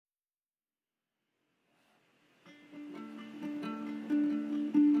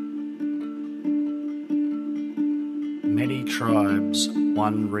Many tribes,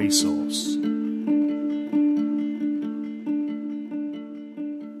 one resource.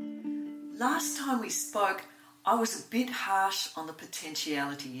 Last time we spoke, I was a bit harsh on the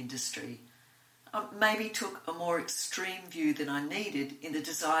potentiality industry. I maybe took a more extreme view than I needed in the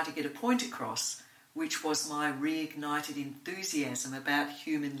desire to get a point across, which was my reignited enthusiasm about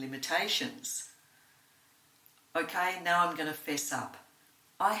human limitations. Okay, now I'm going to fess up.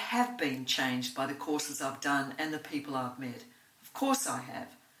 I have been changed by the courses I've done and the people I've met. Of course I have,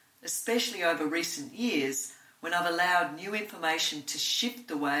 especially over recent years when I've allowed new information to shift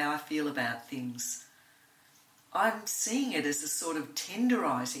the way I feel about things. I'm seeing it as a sort of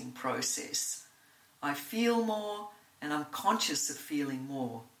tenderising process. I feel more and I'm conscious of feeling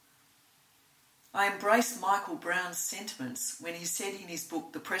more. I embrace Michael Brown's sentiments when he said in his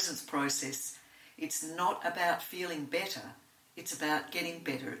book, The Presence Process, it's not about feeling better, it's about getting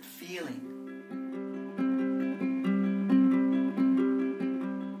better at feeling.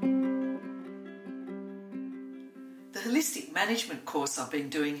 The holistic management course I've been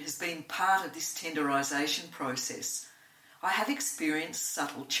doing has been part of this tenderisation process. I have experienced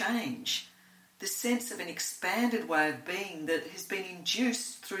subtle change, the sense of an expanded way of being that has been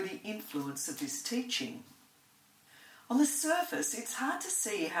induced through the influence of this teaching. On the surface, it's hard to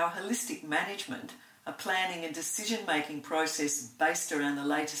see how holistic management, a planning and decision-making process based around the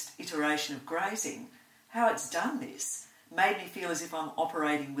latest iteration of grazing, how it's done this made me feel as if I'm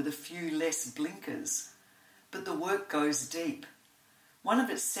operating with a few less blinkers. But the work goes deep. One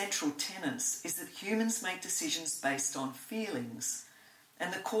of its central tenets is that humans make decisions based on feelings,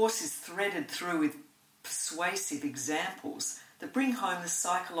 and the course is threaded through with persuasive examples that bring home the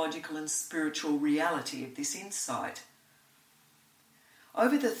psychological and spiritual reality of this insight.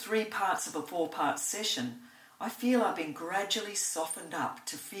 Over the 3 parts of a 4-part session, I feel I've been gradually softened up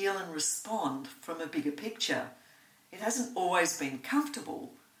to feel and respond from a bigger picture. It hasn't always been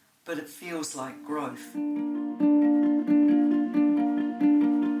comfortable, but it feels like growth.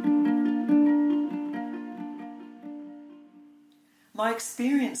 My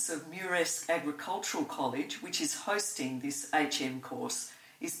experience of Muresk Agricultural College, which is hosting this HM course,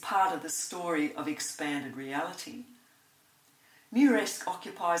 is part of the story of expanded reality. Muresk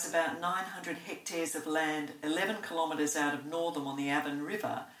occupies about 900 hectares of land 11 kilometres out of Northam on the Avon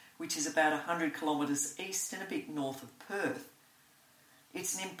River, which is about 100 kilometres east and a bit north of Perth.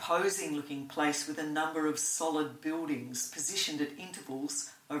 It's an imposing looking place with a number of solid buildings positioned at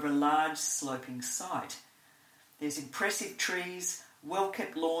intervals over a large sloping site. There's impressive trees,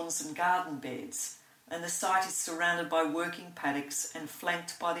 well-kept lawns and garden beds, and the site is surrounded by working paddocks and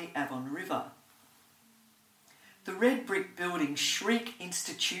flanked by the Avon River. The red brick buildings shriek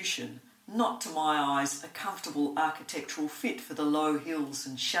institution, not to my eyes a comfortable architectural fit for the low hills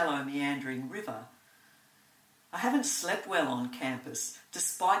and shallow meandering river. I haven't slept well on campus,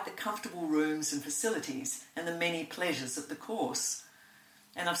 despite the comfortable rooms and facilities and the many pleasures of the course.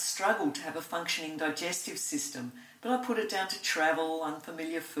 And I've struggled to have a functioning digestive system, but I put it down to travel,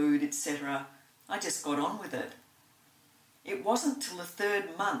 unfamiliar food, etc. I just got on with it. It wasn't till the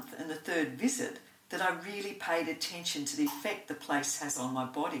 3rd month and the 3rd visit that I really paid attention to the effect the place has on my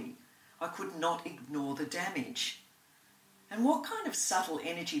body. I could not ignore the damage. And what kind of subtle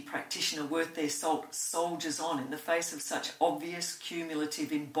energy practitioner worth their salt soldiers on in the face of such obvious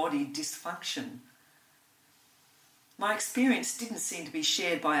cumulative embodied dysfunction? My experience didn't seem to be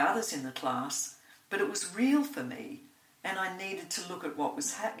shared by others in the class, but it was real for me, and I needed to look at what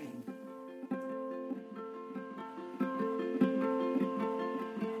was happening.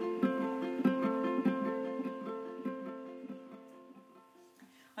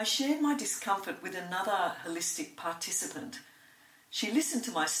 I shared my discomfort with another holistic participant. She listened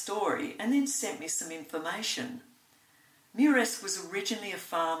to my story and then sent me some information. Muresk was originally a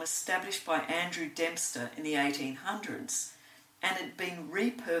farm established by Andrew Dempster in the 1800s and had been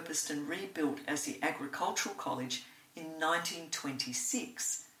repurposed and rebuilt as the Agricultural College in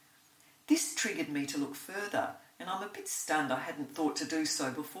 1926. This triggered me to look further, and I'm a bit stunned I hadn't thought to do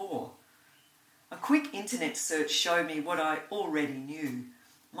so before. A quick internet search showed me what I already knew.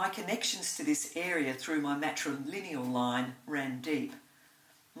 My connections to this area through my matrilineal line ran deep.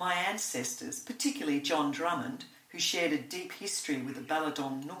 My ancestors, particularly John Drummond, who shared a deep history with the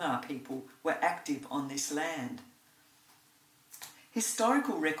Balladong Noongar people, were active on this land.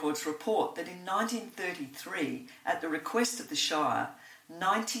 Historical records report that in 1933, at the request of the Shire,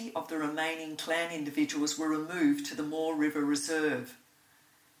 90 of the remaining clan individuals were removed to the Moore River Reserve.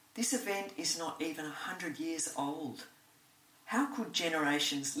 This event is not even 100 years old. How could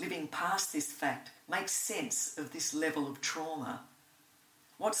generations living past this fact make sense of this level of trauma?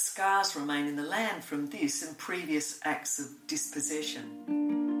 What scars remain in the land from this and previous acts of dispossession?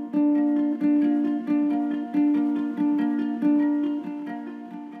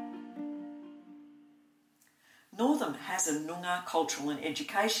 Northam has a Noongar Cultural and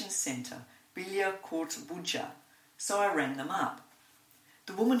Education Centre, Bilya Court Buja, so I rang them up.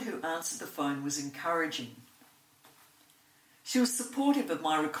 The woman who answered the phone was encouraging. She was supportive of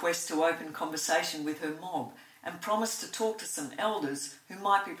my request to open conversation with her mob and promised to talk to some elders who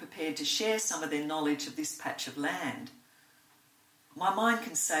might be prepared to share some of their knowledge of this patch of land. My mind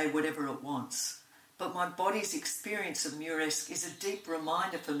can say whatever it wants, but my body's experience of Muresk is a deep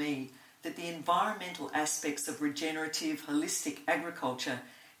reminder for me that the environmental aspects of regenerative, holistic agriculture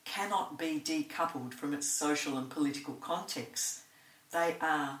cannot be decoupled from its social and political context. They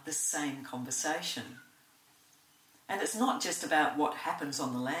are the same conversation. And it's not just about what happens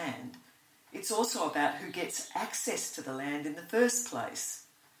on the land, it's also about who gets access to the land in the first place.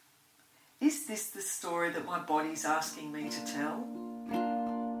 Is this the story that my body's asking me to tell?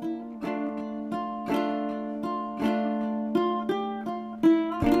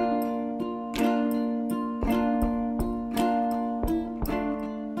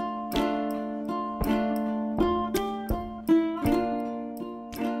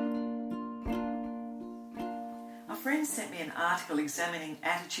 Sent me an article examining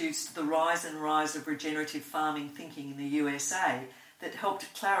attitudes to the rise of regenerative farming thinking in the USA that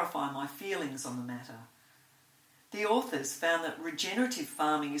helped clarify my feelings on the matter. The authors found that regenerative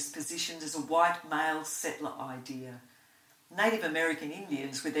farming is positioned as a white male settler idea. Native American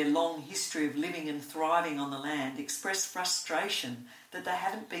Indians, with their long history of living and thriving on the land, express frustration that they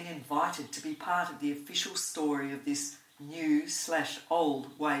haven't been invited to be part of the official story of this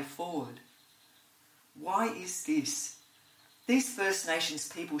new/old way forward. Why is this? These First Nations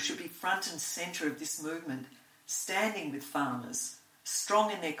people should be front and centre of this movement, standing with farmers,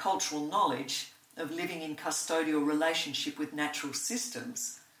 strong in their cultural knowledge of living in custodial relationship with natural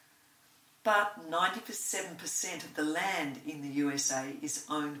systems. But 97% of the land in the USA is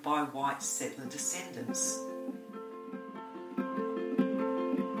owned by white settler descendants.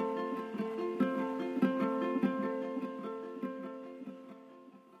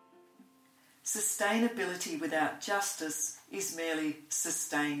 Sustainability without justice is merely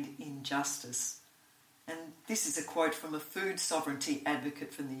sustained injustice. And this is a quote from a food sovereignty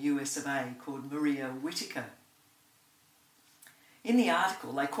advocate from the US of A called Maria Whitaker. In the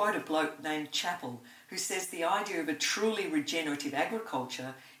article, they quote a bloke named Chappell who says the idea of a truly regenerative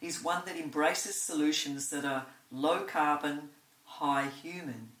agriculture is one that embraces solutions that are low carbon, high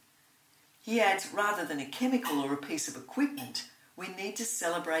human. He adds, rather than a chemical or a piece of equipment, we need to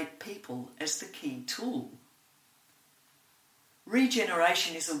celebrate people as the key tool.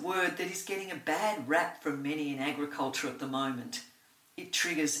 Regeneration is a word that is getting a bad rap from many in agriculture at the moment. It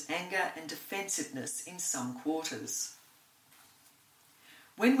triggers anger and defensiveness in some quarters.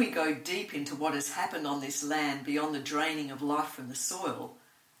 When we go deep into what has happened on this land beyond the draining of life from the soil,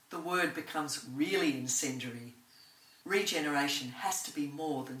 the word becomes really incendiary. Regeneration has to be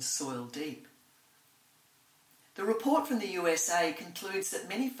more than soil deep. The report from the USA concludes that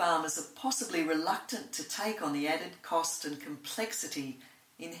many farmers are possibly reluctant to take on the added cost and complexity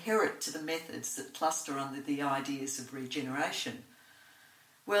inherent to the methods that cluster under the ideas of regeneration.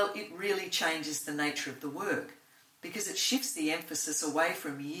 Well, it really changes the nature of the work because it shifts the emphasis away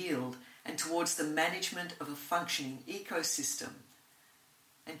from yield and towards the management of a functioning ecosystem.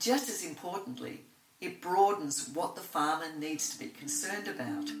 And just as importantly, it broadens what the farmer needs to be concerned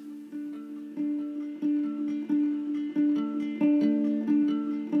about.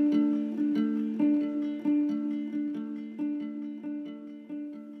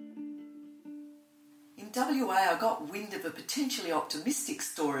 WA, I got wind of a potentially optimistic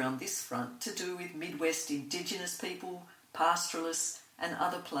story on this front to do with Midwest Indigenous people, pastoralists and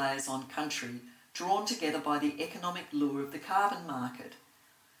other players on country drawn together by the economic lure of the carbon market.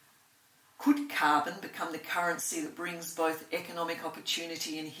 Could carbon become the currency that brings both economic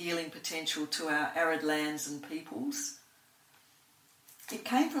opportunity and healing potential to our arid lands and peoples? It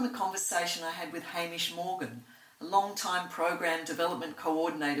came from a conversation I had with Hamish Morgan, a long-time program development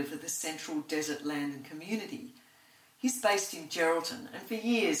coordinator for the Central Desert Land and Community. He's based in Geraldton and for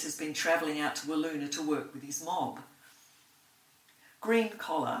years has been travelling out to Wiluna to work with his mob. Green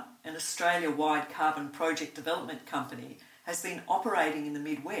Collar, an Australia-wide carbon project development company, has been operating in the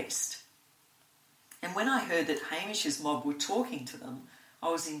Midwest. And when I heard that Hamish's mob were talking to them, I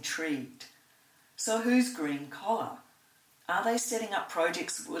was intrigued. So who's Green Collar? Are they setting up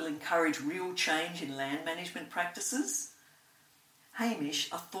projects that will encourage real change in land management practices? Hamish,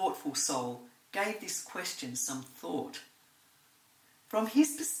 a thoughtful soul, gave this question some thought. From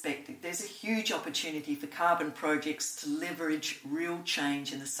his perspective, there's a huge opportunity for carbon projects to leverage real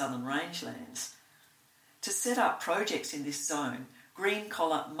change in the southern rangelands. To set up projects in this zone, Green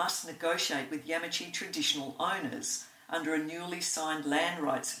Collar must negotiate with Yamachi traditional owners under a newly signed land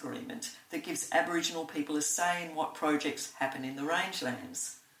rights agreement that gives Aboriginal people a say in what projects happen in the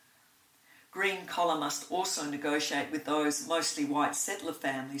rangelands. Green Collar must also negotiate with those mostly white settler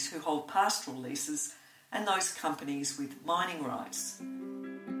families who hold pastoral leases and those companies with mining rights.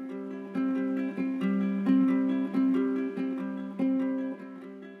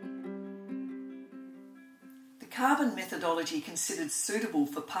 The carbon methodology considered suitable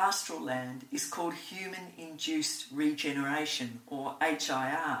for pastoral land is called human-induced regeneration, or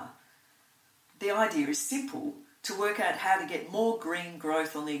HIR. The idea is simple: to work out how to get more green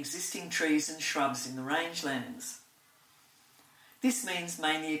growth on the existing trees and shrubs in the rangelands. This means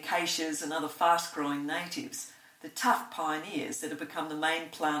mainly acacias and other fast-growing natives, the tough pioneers that have become the main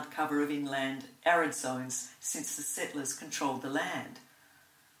plant cover of inland arid zones since the settlers controlled the land.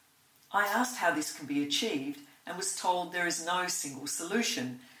 I asked how this can be achieved and was told there is no single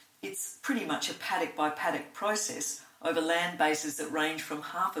solution. It's pretty much a paddock-by-paddock process over land bases that range from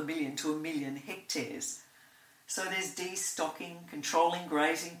 500,000 to 1 million hectares. So there's de-stocking, controlling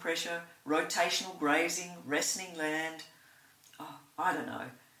grazing pressure, rotational grazing, wrestling land. I don't know.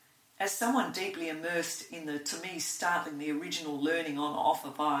 As someone deeply immersed in the, to me, startlingly original learning on offer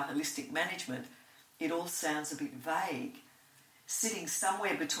via holistic management, it all sounds a bit vague. Sitting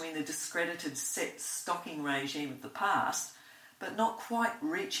somewhere between the discredited set stocking regime of the past, but not quite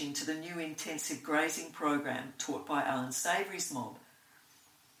reaching to the new intensive grazing program taught by Alan Savory's mob.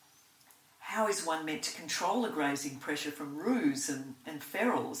 How is one meant to control the grazing pressure from roos and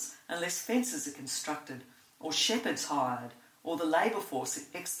ferals unless fences are constructed, or shepherds hired, or the labour force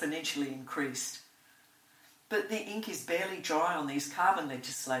exponentially increased? But the ink is barely dry on these carbon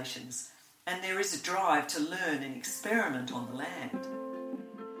legislations, and there is a drive to learn and experiment on the land.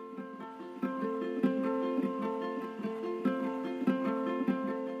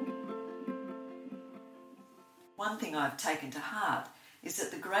 One thing I've taken to heart is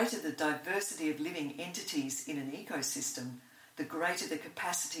that the greater the diversity of living entities in an ecosystem, the greater the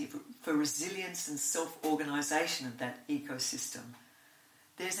capacity for resilience and self-organisation of that ecosystem.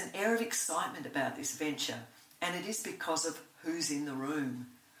 There's an air of excitement about this venture, and it is because of who's in the room.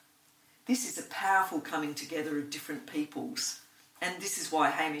 This is a powerful coming together of different peoples, and this is why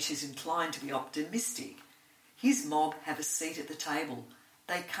Hamish is inclined to be optimistic. His mob have a seat at the table.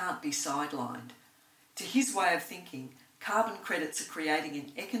 They can't be sidelined. To his way of thinking, carbon credits are creating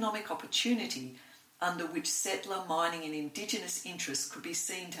an economic opportunity under which settler, mining and Indigenous interests could be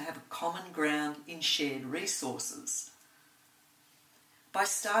seen to have a common ground in shared resources. By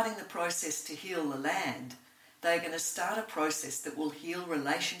starting the process to heal the land, they're going to start a process that will heal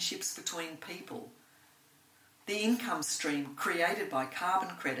relationships between people. The income stream created by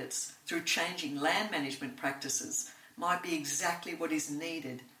carbon credits through changing land management practices might be exactly what is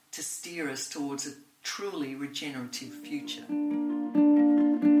needed to steer us towards a truly regenerative future.